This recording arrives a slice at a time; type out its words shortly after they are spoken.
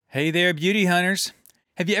Hey there, beauty hunters.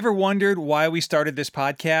 Have you ever wondered why we started this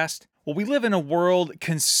podcast? Well, we live in a world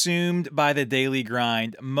consumed by the daily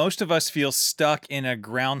grind. Most of us feel stuck in a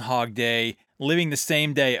Groundhog Day, living the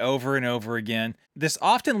same day over and over again. This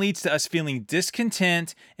often leads to us feeling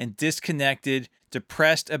discontent and disconnected,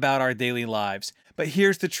 depressed about our daily lives. But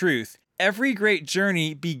here's the truth. Every great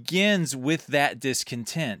journey begins with that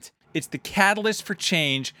discontent. It's the catalyst for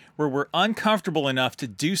change where we're uncomfortable enough to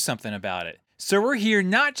do something about it. So we're here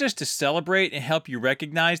not just to celebrate and help you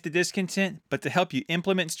recognize the discontent, but to help you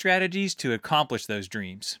implement strategies to accomplish those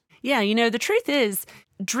dreams. Yeah, the truth is,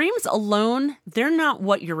 dreams alone, they're not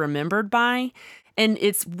what you're remembered by, and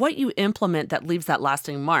it's what you implement that leaves that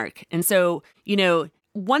lasting mark. And so,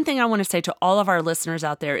 one thing I want to say to all of our listeners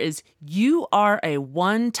out there is you are a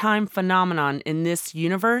one-time phenomenon in this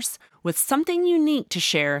universe with something unique to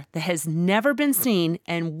share that has never been seen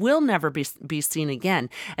and will never be seen again.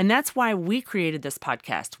 And that's why we created this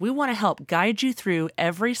podcast. We want to help guide you through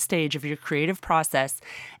every stage of your creative process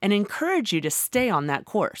and encourage you to stay on that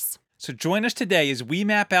course. So join us today as we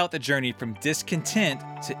map out the journey from discontent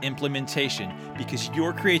to implementation, because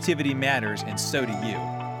your creativity matters and so do you.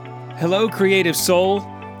 Hello, creative soul.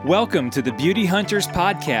 Welcome to the Beauty Hunters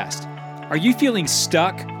Podcast. Are you feeling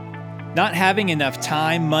stuck? Not having enough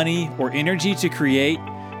time, money, or energy to create?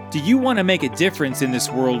 Do you want to make a difference in this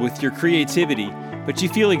world with your creativity, but you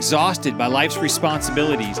feel exhausted by life's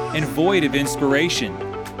responsibilities and void of inspiration?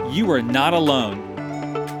 You are not alone.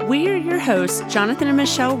 We are your hosts, Jonathan and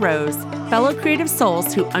Michelle Rose, fellow creative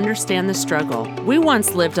souls who understand the struggle. We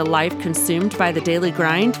once lived a life consumed by the daily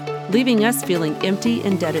grind, leaving us feeling empty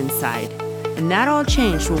and dead inside. And that all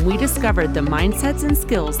changed when we discovered the mindsets and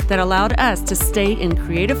skills that allowed us to stay in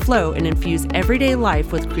creative flow and infuse everyday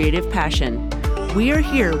life with creative passion. We are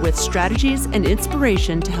here with strategies and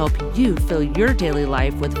inspiration to help you fill your daily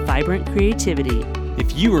life with vibrant creativity.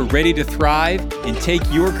 If you are ready to thrive and take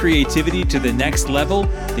your creativity to the next level,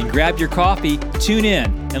 then grab your coffee, tune in,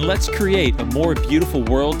 and let's create a more beautiful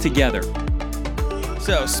world together.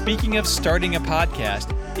 So, speaking of starting a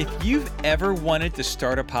podcast, if you've ever wanted to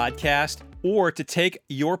start a podcast or to take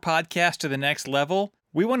your podcast to the next level,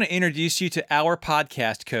 we want to introduce you to our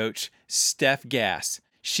podcast coach, Steph Gass.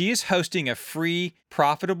 She is hosting a free,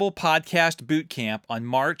 profitable podcast bootcamp on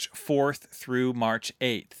March 4th through March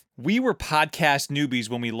 8th. We were podcast newbies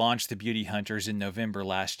when we launched the Beauty Hunters in November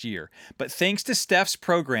last year. But thanks to Steph's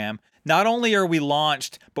program, not only are we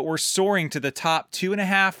launched, but we're soaring to the top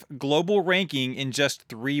 2.5 global ranking in just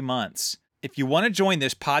 3 months. If you want to join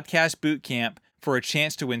this podcast bootcamp for a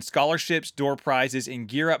chance to win scholarships, door prizes, and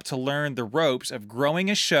gear up to learn the ropes of growing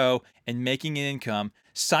a show and making an income,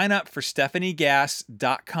 sign up for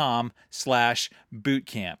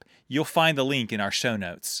stephaniegass.com/bootcamp. You'll find the link in our show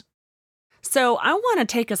notes. So I want to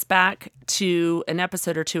take us back to an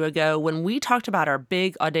episode or two ago when we talked about our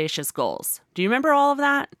big, audacious goals. Do you remember all of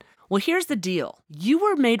that? Well, here's the deal. You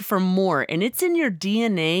were made for more, and it's in your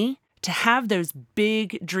DNA to have those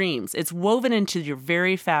big dreams. It's woven into your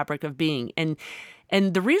very fabric of being. And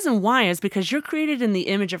the reason why is because you're created in the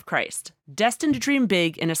image of Christ, destined to dream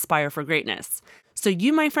big and aspire for greatness. So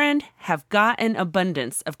you, my friend, have got an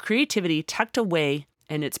abundance of creativity tucked away,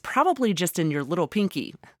 and it's probably just in your little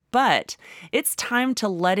pinky. But it's time to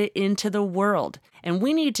let it into the world. And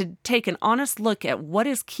we need to take an honest look at what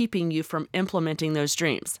is keeping you from implementing those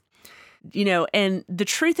dreams. And the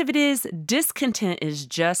truth of it is, discontent is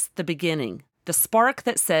just the beginning, the spark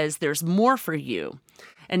that says there's more for you.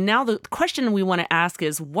 And now the question we want to ask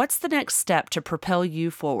is, what's the next step to propel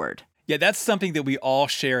you forward? Yeah, that's something that we all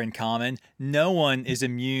share in common. No one is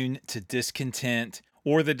immune to discontent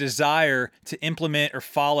or the desire to implement or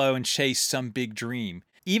follow and chase some big dream.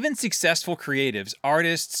 Even successful creatives,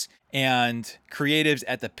 artists, and creatives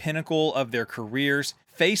at the pinnacle of their careers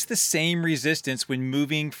face the same resistance when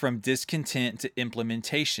moving from discontent to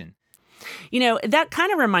implementation. That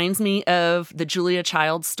kind of reminds me of the Julia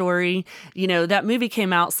Childs story. That movie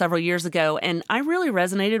came out several years ago, and I really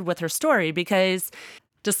resonated with her story because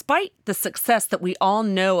despite the success that we all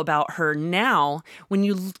know about her now, when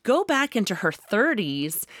you go back into her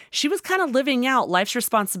 30s, she was kind of living out life's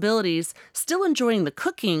responsibilities, still enjoying the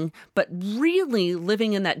cooking, but really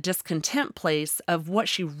living in that discontent place of what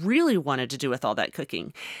she really wanted to do with all that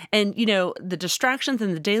cooking. And, the distractions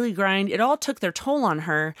and the daily grind, it all took their toll on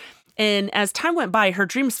her. And as time went by, her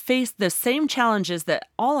dreams faced the same challenges that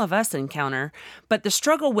all of us encounter, but the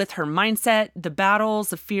struggle with her mindset, the battles,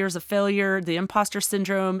 the fears of failure, the imposter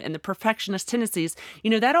syndrome, and the perfectionist tendencies,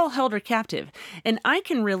 that all held her captive. And I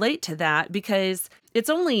can relate to that because It's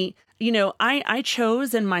only, I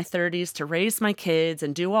chose in my 30s to raise my kids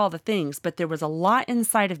and do all the things, but there was a lot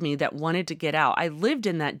inside of me that wanted to get out. I lived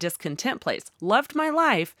in that discontent place, loved my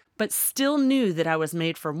life, but still knew that I was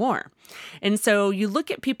made for more. And so you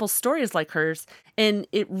look at people's stories like hers, and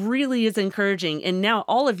it really is encouraging. And now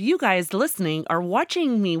all of you guys listening are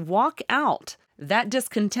watching me walk out that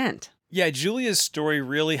discontent. Yeah, Julia's story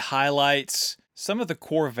really highlights some of the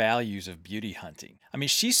core values of beauty hunting. I mean,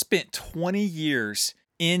 she spent 20 years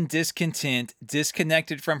in discontent,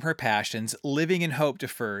 disconnected from her passions, living in hope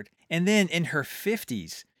deferred. And then in her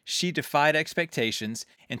 50s, she defied expectations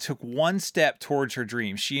and took one step towards her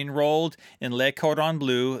dream. She enrolled in Le Cordon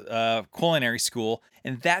Bleu culinary school,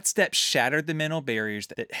 and that step shattered the mental barriers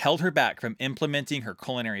that held her back from implementing her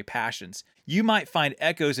culinary passions. You might find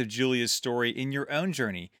echoes of Julia's story in your own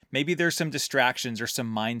journey. Maybe there's some distractions or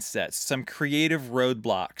some mindsets, some creative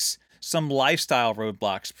roadblocks, some lifestyle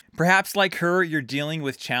roadblocks. Perhaps like her, you're dealing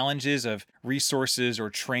with challenges of resources or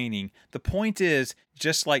training. The point is,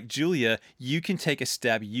 just like Julia, you can take a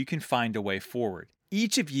step, you can find a way forward.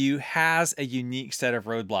 Each of you has a unique set of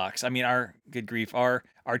roadblocks. I mean, our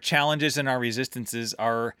challenges and our resistances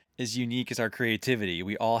are as unique as our creativity.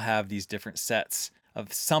 We all have these different sets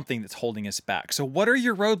of something that's holding us back. So what are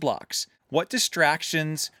your roadblocks? What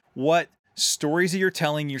distractions, what stories that you're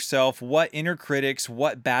telling yourself, what inner critics,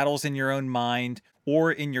 what battles in your own mind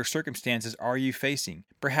or in your circumstances are you facing?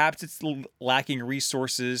 Perhaps it's lacking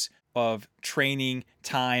resources of training,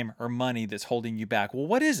 time, or money that's holding you back. Well,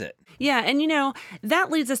 what is it? Yeah, and that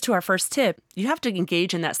leads us to our first tip. You have to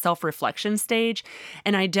engage in that self-reflection stage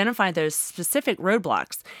and identify those specific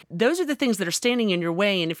roadblocks. Those are the things that are standing in your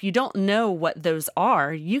way, and if you don't know what those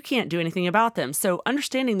are, you can't do anything about them. So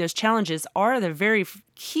understanding those challenges are the very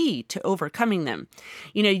key to overcoming them.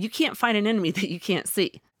 You can't fight an enemy that you can't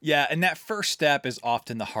see. Yeah, and that first step is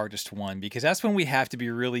often the hardest one because that's when we have to be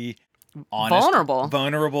really honest,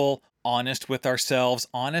 vulnerable, honest with ourselves,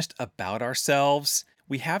 honest about ourselves.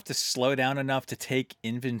 We have to slow down enough to take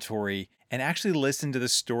inventory and actually listen to the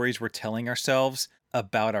stories we're telling ourselves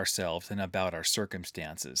about ourselves and about our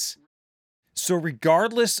circumstances. So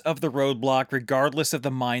regardless of the roadblock, regardless of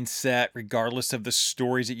the mindset, regardless of the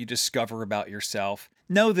stories that you discover about yourself,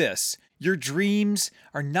 know this: your dreams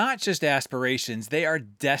are not just aspirations, they are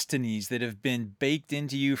destinies that have been baked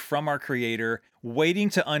into you from our Creator, waiting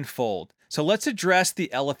to unfold. So let's address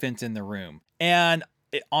the elephant in the room. And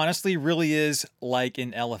it honestly really is like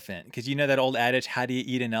an elephant, because you know that old adage, how do you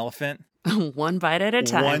eat an elephant? One bite at a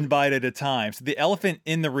time. One bite at a time. So the elephant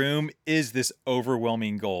in the room is this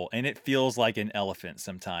overwhelming goal, and it feels like an elephant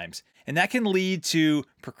sometimes. And that can lead to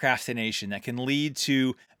procrastination. That can lead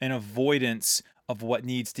to an avoidance of what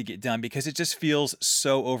needs to get done because it just feels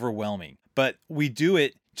so overwhelming. But we do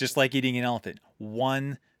it just like eating an elephant.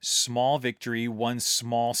 One small victory, one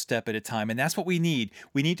small step at a time. And that's what we need.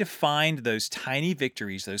 We need to find those tiny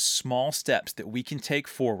victories, those small steps that we can take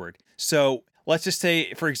forward. So let's just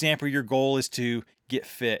say, for example, your goal is to get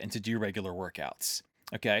fit and to do regular workouts.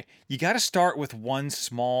 Okay. You got to start with one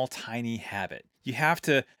small, tiny habit. You have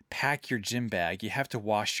to pack your gym bag. You have to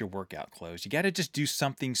wash your workout clothes. You got to just do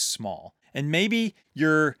something small. And maybe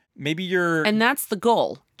you're and that's the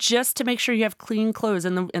goal, just to make sure you have clean clothes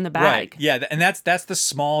in the bag. Right. Yeah, and that's the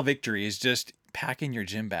small victory, is just packing your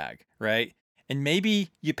gym bag, right? And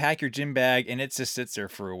maybe you pack your gym bag and it just sits there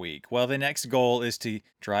for a week. Well, the next goal is to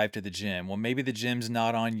drive to the gym. Well, maybe the gym's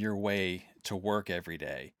not on your way to work every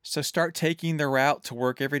day. So start taking the route to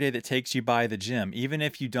work every day that takes you by the gym. Even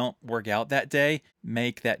if you don't work out that day,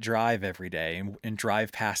 make that drive every day and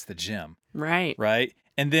drive past the gym. Right. Right.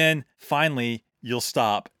 And then finally, you'll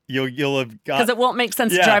stop. You'll have got, because it won't make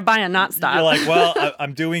sense to drive by and not stop. You're like, well,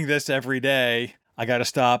 I'm doing this every day. I got to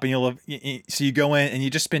stop. And so you go in and you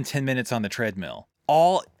just spend 10 minutes on the treadmill.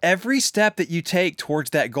 Every step that you take towards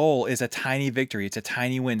that goal is a tiny victory. It's a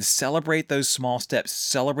tiny win. Celebrate those small steps,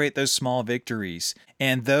 celebrate those small victories.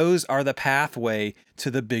 And those are the pathway to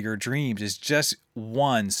the bigger dreams, is just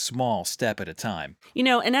one small step at a time.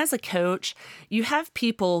 And as a coach, you have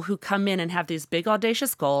people who come in and have these big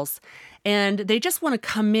audacious goals, and they just want to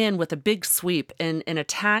come in with a big sweep and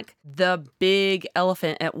attack the big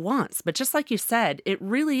elephant at once. But just like you said, it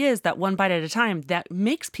really is that one bite at a time that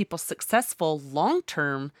makes people successful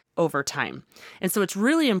long-term over time. And so it's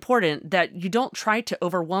really important that you don't try to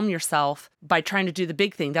overwhelm yourself by trying to do the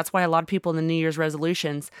big thing. That's why a lot of people in the New Year's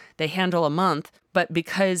resolutions, they handle a month, but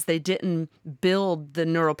because they didn't build the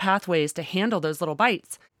neural pathways to handle those little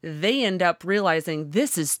bites, they end up realizing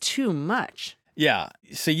this is too much. Yeah.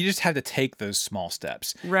 So you just have to take those small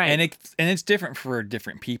steps. Right. And it's different for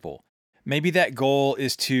different people. Maybe that goal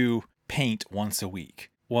is to paint once a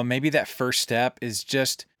week. Well, maybe that first step is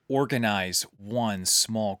just organize one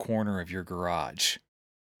small corner of your garage,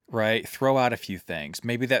 right? Throw out a few things.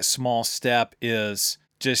 Maybe that small step is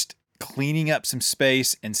just cleaning up some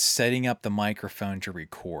space and setting up the microphone to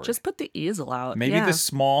record. Just put the easel out. Maybe yeah. the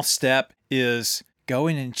small step is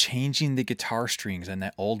going and changing the guitar strings on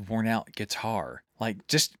that old worn out guitar. Like,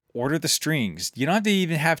 just order the strings. You don't have to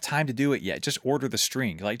even have time to do it yet. Just order the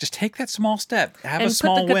string. Like, just take that small step. Have a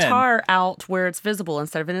small win. And put the guitar out where it's visible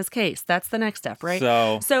instead of in his case. That's the next step, right?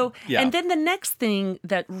 So yeah. And then the next thing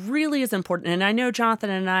that really is important, and I know Jonathan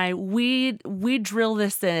and I, we drill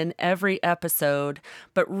this in every episode,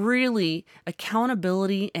 but really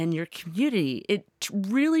accountability and your community, it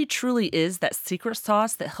really truly is that secret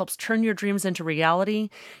sauce that helps turn your dreams into reality.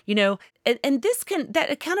 And that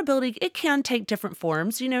accountability, it can take different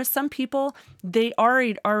forms. Some people, they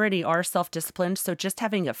already are self-disciplined. So just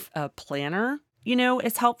having a planner,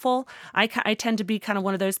 is helpful. I tend to be kind of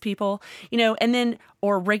one of those people, and then,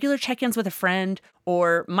 or regular check-ins with a friend,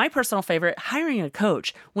 or my personal favorite, hiring a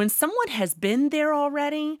coach. When someone has been there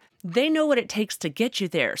already, they know what it takes to get you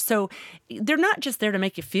there. So they're not just there to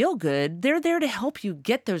make you feel good. They're there to help you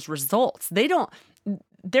get those results.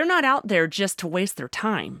 They're not out there just to waste their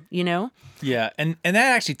time, Yeah. And that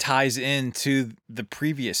actually ties into the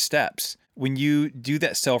previous steps. When you do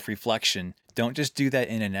that self-reflection, don't just do that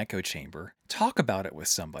in an echo chamber. Talk about it with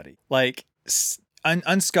somebody. Like,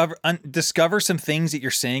 discover some things that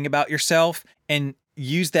you're saying about yourself and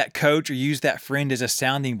use that coach or use that friend as a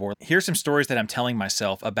sounding board. Here's some stories that I'm telling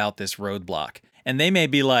myself about this roadblock. And they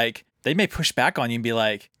may push back on you and be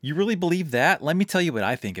like, you really believe that? Let me tell you what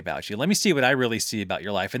I think about you. Let me see what I really see about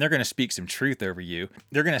your life. And they're going to speak some truth over you.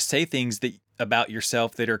 They're going to say things about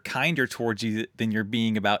yourself that are kinder towards you than you're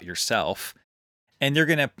being about yourself. And they're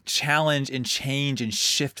going to challenge and change and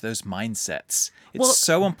shift those mindsets. It's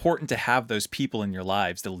so important to have those people in your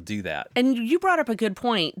lives that'll do that. And you brought up a good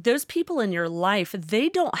point. Those people in your life, they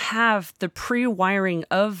don't have the pre-wiring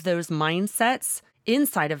of those mindsets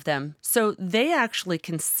inside of them. So they actually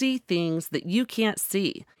can see things that you can't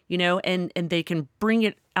see, and they can bring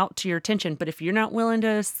it out to your attention. But if you're not willing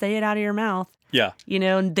to say it out of your mouth,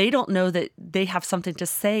 and they don't know that they have something to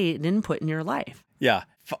say and input in your life. Yeah.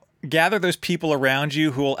 Gather those people around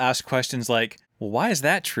you who will ask questions like, well, why is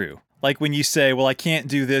that true? Like when you say, well, I can't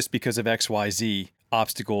do this because of XYZ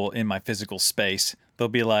obstacle in my physical space. They'll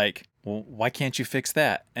be like, well, why can't you fix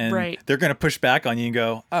that? And they're going to push back on you and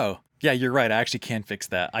go, oh, yeah, you're right. I actually can fix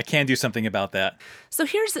that. I can do something about that. So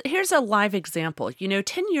here's a live example. 10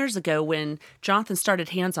 years ago when Jonathan started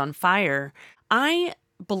Hands on Fire, I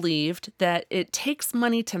believed that it takes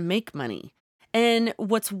money to make money. And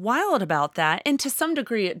what's wild about that, and to some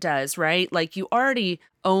degree it does, right? Like you already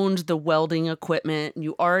owned the welding equipment,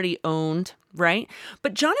 you already owned, right?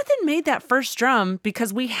 But Jonathan made that first drum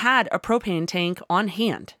because we had a propane tank on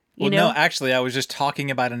hand. No, actually, I was just talking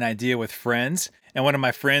about an idea with friends, and one of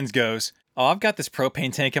my friends goes, oh, I've got this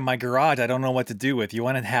propane tank in my garage I don't know what to do with. You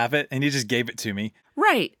want to have it? And he just gave it to me.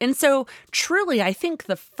 Right. And so truly, I think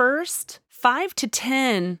the first 5 to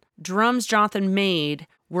 10 drums Jonathan made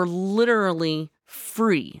were literally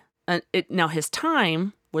free. Now, his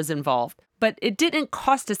time was involved, but it didn't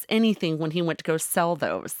cost us anything when he went to go sell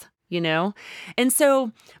those, And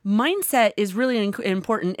so mindset is really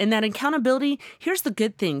important. And that accountability, here's the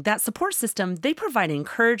good thing. That support system, they provide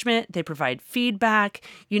encouragement. They provide feedback.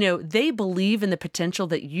 They believe in the potential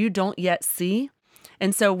that you don't yet see.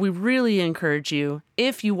 And so we really encourage you,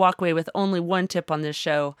 if you walk away with only one tip on this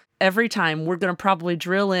show, every time we're going to probably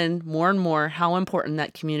drill in more and more how important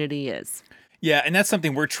that community is. Yeah, and that's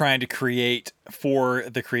something we're trying to create for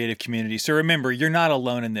the creative community. So remember, you're not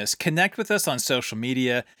alone in this. Connect with us on social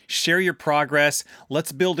media, share your progress.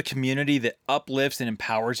 Let's build a community that uplifts and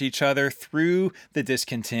empowers each other through the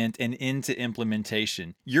discontent and into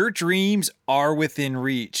implementation. Your dreams are within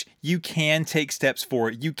reach. You can take steps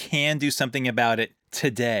forward. You can do something about it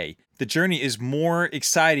today. The journey is more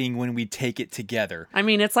exciting when we take it together. I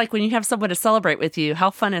mean, it's like when you have someone to celebrate with you. How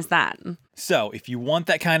fun is that? So if you want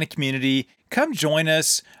that kind of community, come join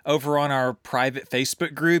us over on our private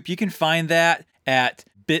Facebook group. You can find that at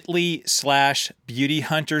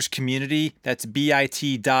bit.ly/beautyhunterscommunity. That's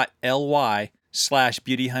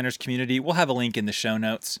bit.ly/beautyhunterscommunity. We'll have a link in the show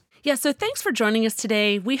notes. Yeah, so thanks for joining us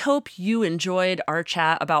today. We hope you enjoyed our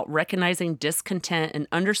chat about recognizing discontent and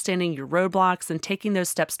understanding your roadblocks and taking those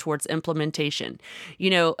steps towards implementation.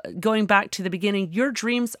 Going back to the beginning, your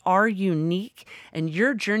dreams are unique and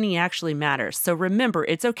your journey actually matters. So remember,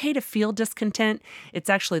 it's okay to feel discontent. It's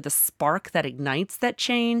actually the spark that ignites that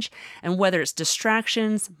change. And whether it's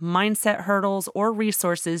distractions, mindset hurdles, or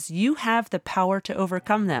resources, you have the power to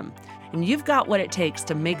overcome them. and you've got what it takes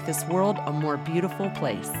to make this world a more beautiful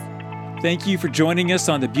place. Thank you for joining us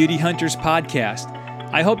on the Beauty Hunters podcast.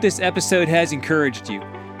 I hope this episode has encouraged you.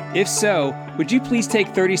 If so, would you please take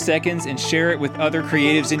 30 seconds and share it with other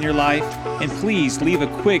creatives in your life? And please leave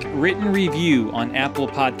a quick written review on Apple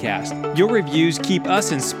Podcast. Your reviews keep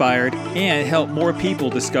us inspired and help more people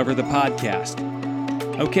discover the podcast.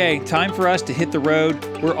 Okay, time for us to hit the road.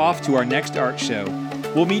 We're off to our next art show.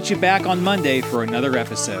 We'll meet you back on Monday for another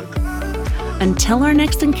episode. Until our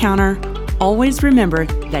next encounter, always remember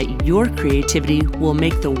that your creativity will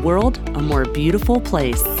make the world a more beautiful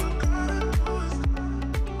place.